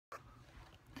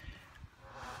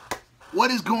What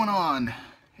is going on,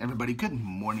 everybody? Good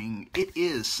morning. It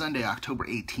is Sunday, October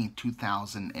 18th,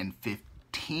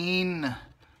 2015.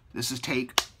 This is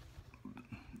take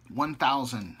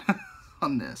 1000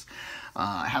 on this.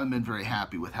 I haven't been very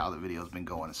happy with how the video's been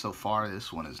going. So far,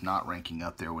 this one is not ranking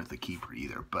up there with the keeper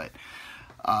either, but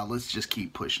let's just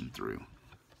keep pushing through.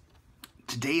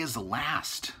 Today is the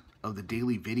last of the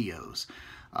daily videos.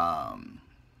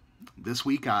 This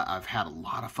week, I've had a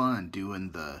lot of fun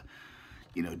doing the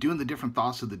different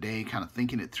thoughts of the day, kind of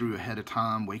thinking it through ahead of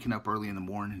time, waking up early in the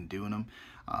morning and doing them.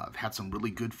 I've had some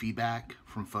really good feedback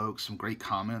from folks, some great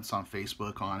comments on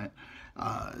Facebook on it.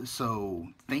 So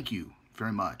thank you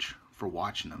very much for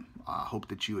watching them. I hope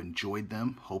that you enjoyed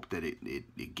them. Hope that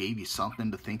it gave you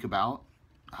something to think about.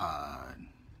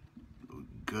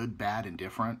 Good, bad, and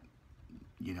different.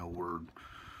 You know,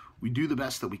 we do the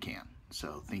best that we can.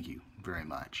 So thank you very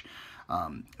much.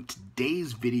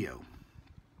 Today's video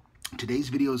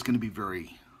is going to be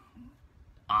very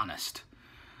honest.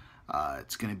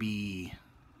 It's going to be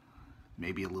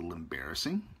maybe a little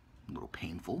embarrassing, a little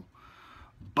painful,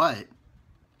 but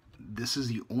this is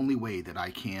the only way that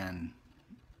I can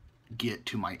get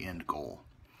to my end goal.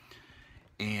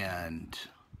 And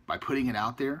by putting it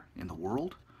out there in the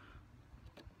world,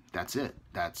 that's it.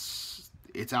 It's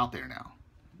out there now.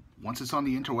 Once it's on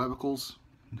the interwebicals,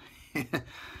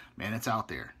 man, it's out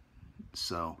there.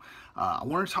 So I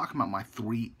want to talk about my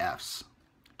 3 F's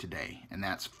today, and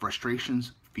that's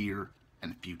frustrations, fear,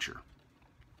 and future.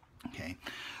 Okay.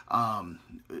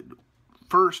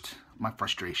 First, my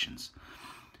frustrations.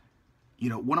 You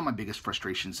know, one of my biggest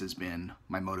frustrations has been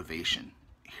my motivation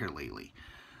here lately.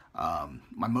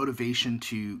 My motivation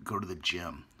to go to the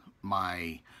gym,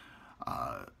 my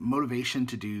motivation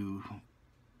to do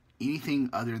anything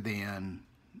other than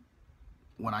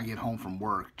when I get home from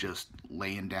work, just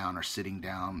laying down or sitting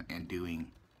down and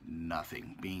doing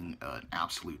nothing, being an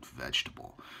absolute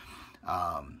vegetable.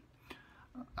 I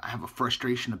have a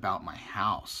frustration about my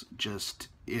house. Just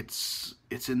it's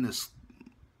in this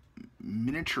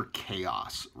miniature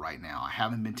chaos right now. I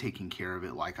haven't been taking care of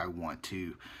it like I want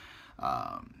to.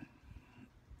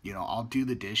 You know, I'll do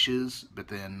the dishes, but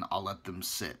then I'll let them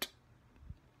sit.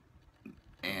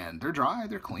 And they're dry,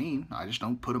 they're clean. I just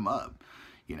don't put them up,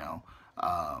 you know.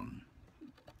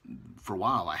 For a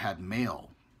while I had mail.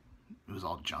 It was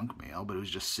all junk mail, but it was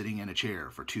just sitting in a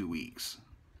chair for 2 weeks.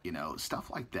 You know,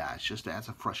 stuff like that. It's just adds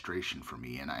a frustration for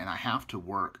me, and I have to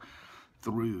work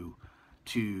through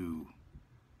to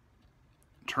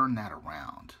turn that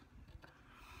around.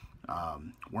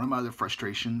 One of my other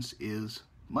frustrations is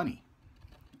money.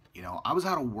 You know, I was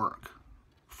out of work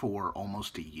for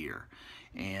almost a year,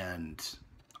 and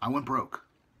I went broke.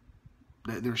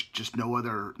 There's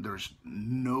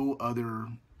no other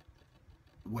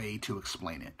way to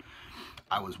explain it.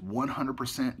 I was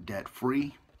 100% debt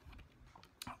free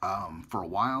for a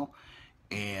while,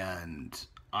 and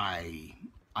I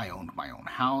owned my own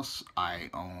house.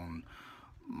 I owned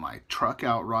my truck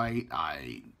outright.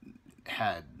 I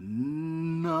had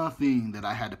nothing that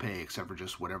I had to pay except for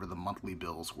just whatever the monthly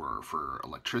bills were for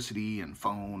electricity and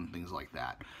phone, things like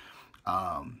that.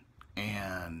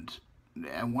 And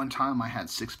at one time I had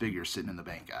 6 figures sitting in the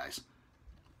bank, guys.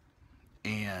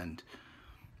 And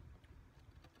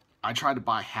I tried to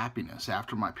buy happiness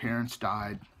after my parents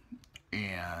died,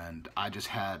 and I just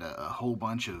had a whole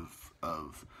bunch of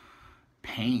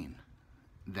pain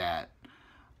that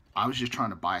I was just trying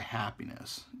to buy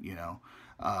happiness, you know.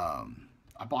 I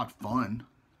bought fun,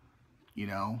 you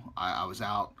know. I was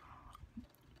out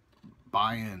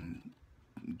buying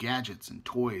gadgets and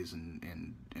toys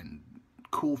and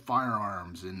cool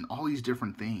firearms and all these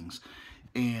different things,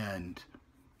 and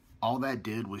all that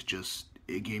did was just,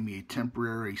 it gave me a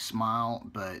temporary smile,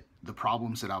 but the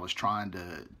problems that I was trying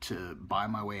to buy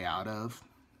my way out of,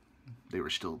 they were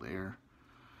still there.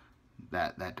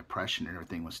 That depression and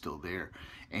everything was still there.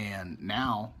 And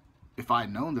now, if I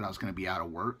had known that I was going to be out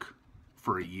of work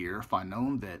for a year, if I'd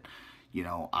known that, you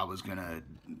know, I was going to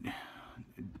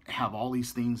have all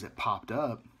these things that popped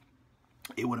up,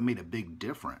 it would have made a big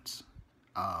difference.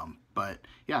 But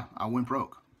yeah, I went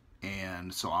broke,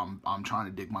 and so I'm trying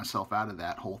to dig myself out of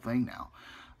that whole thing now.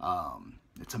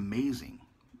 It's amazing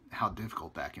how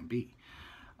difficult that can be.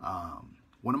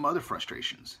 One of my other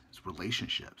frustrations is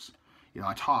relationships. You know,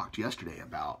 I talked yesterday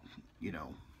about, you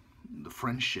know, the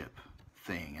friendship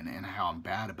thing and how I'm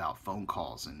bad about phone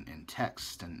calls and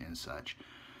text and such.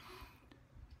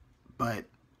 But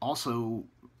also,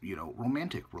 you know,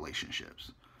 romantic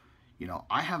relationships. You know,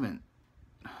 I haven't,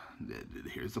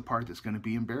 here's the part that's going to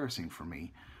be embarrassing for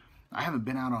me. I haven't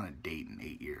been out on a date in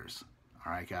 8 years.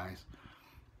 All right, guys.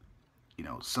 You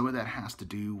know, some of that has to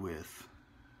do with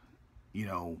you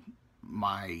know,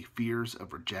 my fears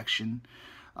of rejection.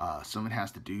 Some of it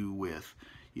has to do with,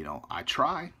 you know, I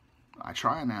try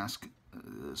and ask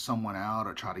someone out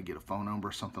or try to get a phone number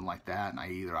or something like that, and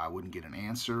I wouldn't get an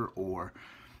answer, or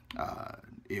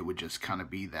it would just kind of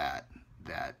be that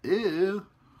ew.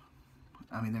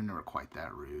 I mean, they're never quite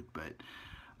that rude, but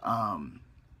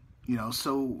you know,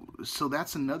 so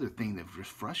that's another thing that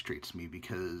just frustrates me,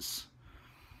 because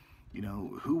you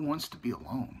know, who wants to be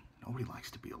alone? Nobody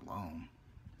likes to be alone,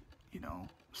 you know.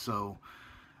 So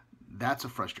that's a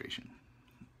frustration.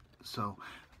 So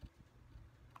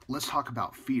let's talk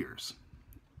about fears.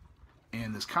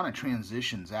 And this kind of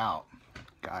transitions out.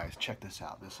 Guys, check this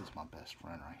out. This is my best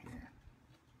friend right here.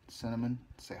 Cinnamon,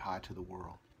 say hi to the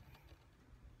world.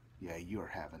 Yeah, you are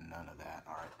having none of that.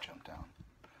 All right, jump down.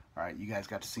 All right, you guys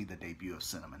got to see the debut of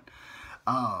Cinnamon.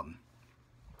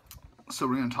 So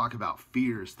we're going to talk about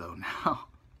fears, though, now.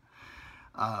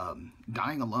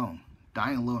 Dying alone.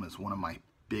 Dying alone is one of my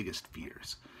biggest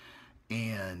fears.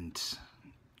 And,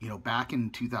 you know, back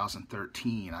in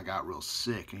 2013, I got real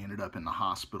sick. I ended up in the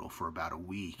hospital for about a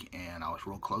week, and I was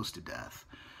real close to death.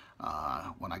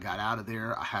 When I got out of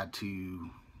there, I had to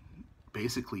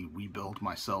basically rebuild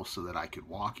myself so that I could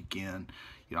walk again.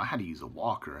 You know, I had to use a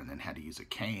walker, and then had to use a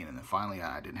cane, and then finally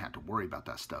I didn't have to worry about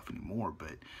that stuff anymore.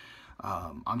 But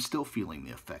I'm still feeling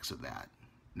the effects of that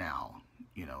now,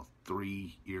 you know,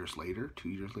 3 years later, 2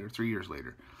 years later, 3 years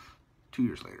later, 2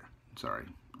 years later, sorry,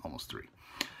 almost 3.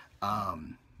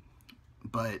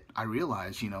 But I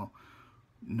realized, you know,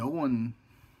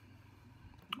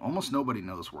 almost nobody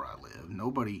knows where I live.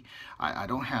 Nobody, I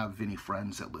don't have any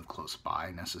friends that live close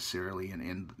by necessarily,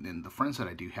 and the friends that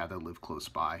I do have that live close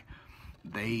by,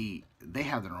 they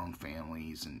have their own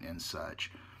families and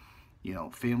such. You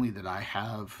know, family that I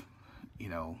have, you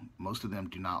know, most of them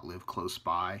do not live close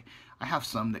by. I have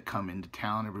some that come into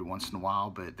town every once in a while,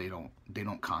 but they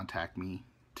don't contact me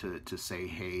to say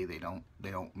hey. They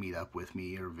don't meet up with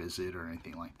me or visit or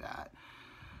anything like that.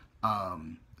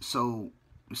 So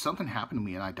something happened to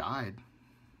me and I died.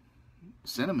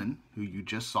 Cinnamon, who you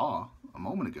just saw a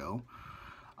moment ago,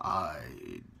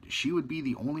 she would be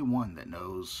the only one that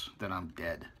knows that I'm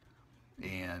dead,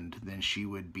 and then she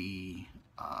would be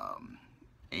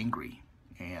angry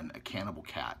and a cannibal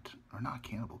cat, or not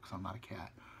cannibal because I'm not a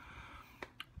cat.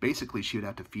 Basically, she would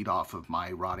have to feed off of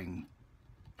my rotting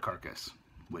carcass,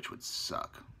 which would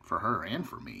suck for her and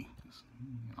for me.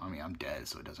 I mean, I'm dead,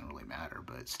 so it doesn't really matter,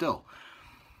 but still,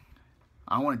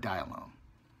 I don't want to die alone.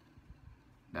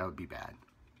 That would be bad.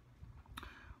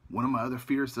 One of my other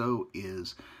fears, though,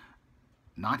 is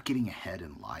not getting ahead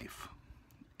in life.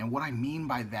 And what I mean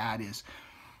by that is,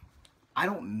 I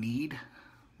don't need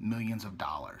millions of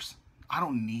dollars. I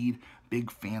don't need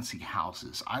big fancy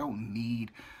houses. I don't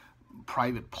need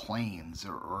private planes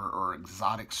or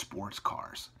exotic sports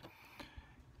cars.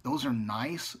 Those are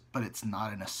nice, but it's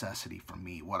not a necessity for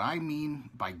me. What I mean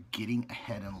by getting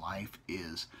ahead in life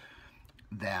is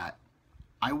that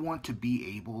I want to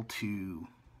be able to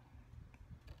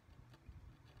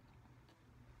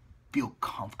feel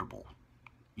comfortable.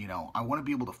 You know, I want to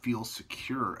be able to feel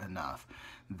secure enough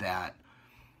that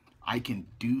I can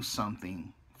do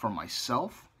something for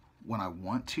myself when I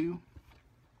want to,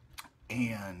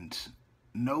 and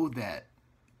know that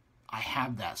I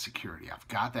have that security. I've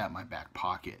got that in my back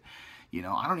pocket. You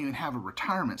know, I don't even have a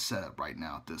retirement set up right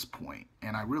now at this point,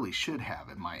 and I really should have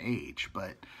at my age,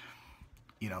 but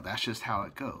you know, that's just how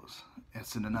it goes.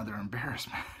 It's another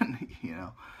embarrassment, you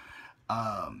know.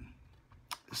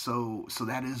 So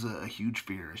that is a huge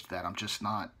fear, is that I'm just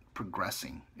not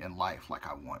progressing in life like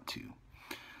I want to.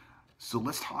 So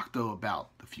let's talk, though,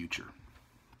 about the future.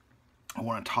 I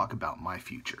want to talk about my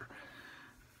future.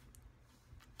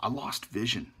 I lost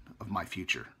vision of my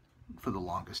future for the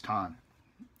longest time.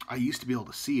 I used to be able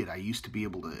to see it. I used to be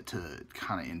able to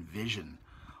kind of envision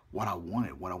what I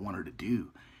wanted to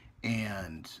do.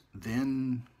 And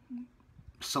then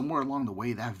somewhere along the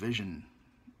way, that vision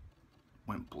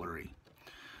went blurry.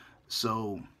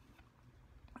 So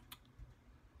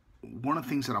one of the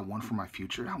things that I want for my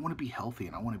future, I want to be healthy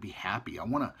and I want to be happy. I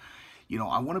want to, you know,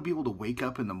 I want to be able to wake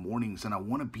up in the mornings, and I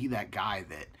want to be that guy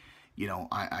that, you know,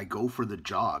 I go for the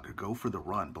jog or go for the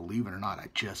run. Believe it or not, I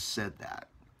just said that.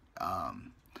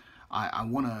 I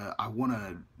want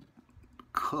to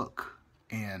cook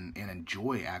and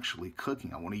enjoy actually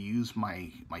cooking. I want to use my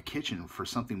kitchen for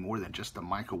something more than just a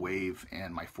microwave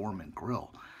and my Foreman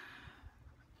grill.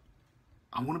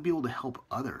 I want to be able to help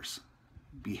others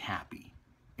be happy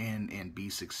and be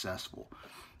successful.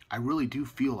 I really do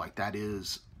feel like that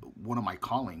is one of my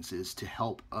callings, is to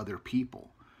help other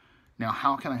people. Now,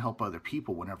 how can I help other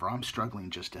people whenever I'm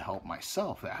struggling just to help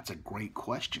myself? That's a great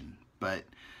question. But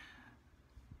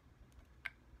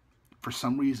for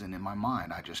some reason in my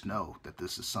mind, I just know that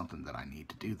this is something that I need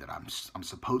to do, that I'm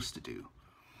supposed to do.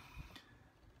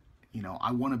 You know,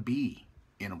 I want to be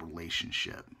in a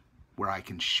relationship where I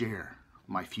can share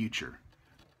my future,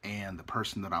 and the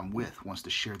person that I'm with wants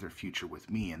to share their future with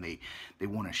me, and they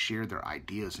want to share their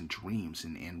ideas and dreams,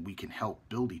 and we can help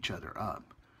build each other up.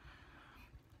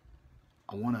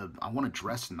 I want to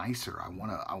dress nicer. I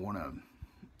want to,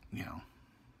 you know,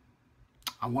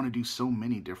 I want to do so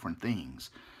many different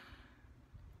things.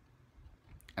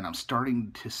 And I'm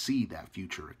starting to see that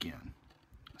future again.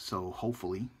 So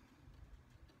hopefully,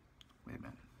 wait a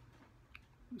minute,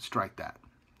 strike that,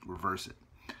 reverse it.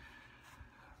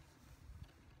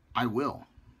 I will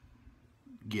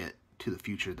get to the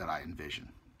future that I envision,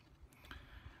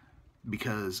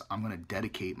 because I'm going to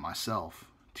dedicate myself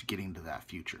to getting to that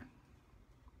future.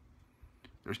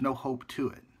 There's no hope to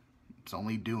it. It's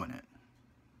only doing it.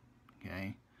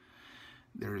 Okay?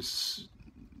 There is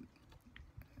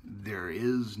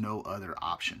no other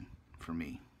option for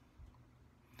me,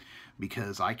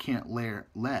 because I can't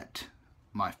let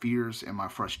my fears and my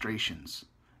frustrations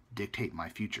dictate my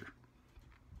future.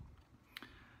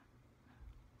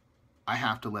 I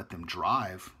have to let them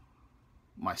drive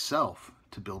myself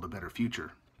to build a better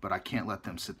future, but I can't let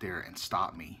them sit there and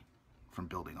stop me from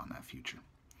building on that future.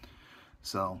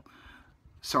 So,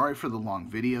 sorry for the long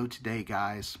video today,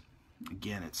 guys.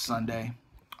 Again, it's Sunday.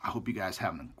 I hope you guys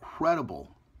have an incredible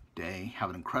day, have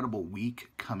an incredible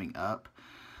week coming up.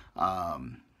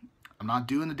 I'm not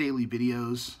doing the daily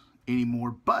videos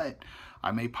anymore, but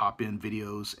I may pop in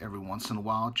videos every once in a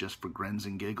while just for grins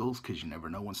and giggles, because you never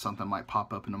know when something might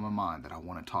pop up into my mind that I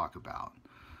want to talk about.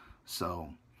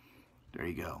 So, there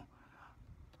you go.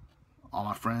 All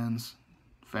my friends,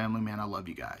 family, man, I love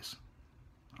you guys.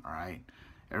 All right?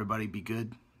 Everybody be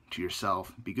good to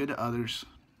yourself. Be good to others.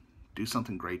 Do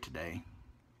something great today.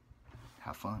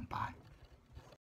 Have fun. Bye.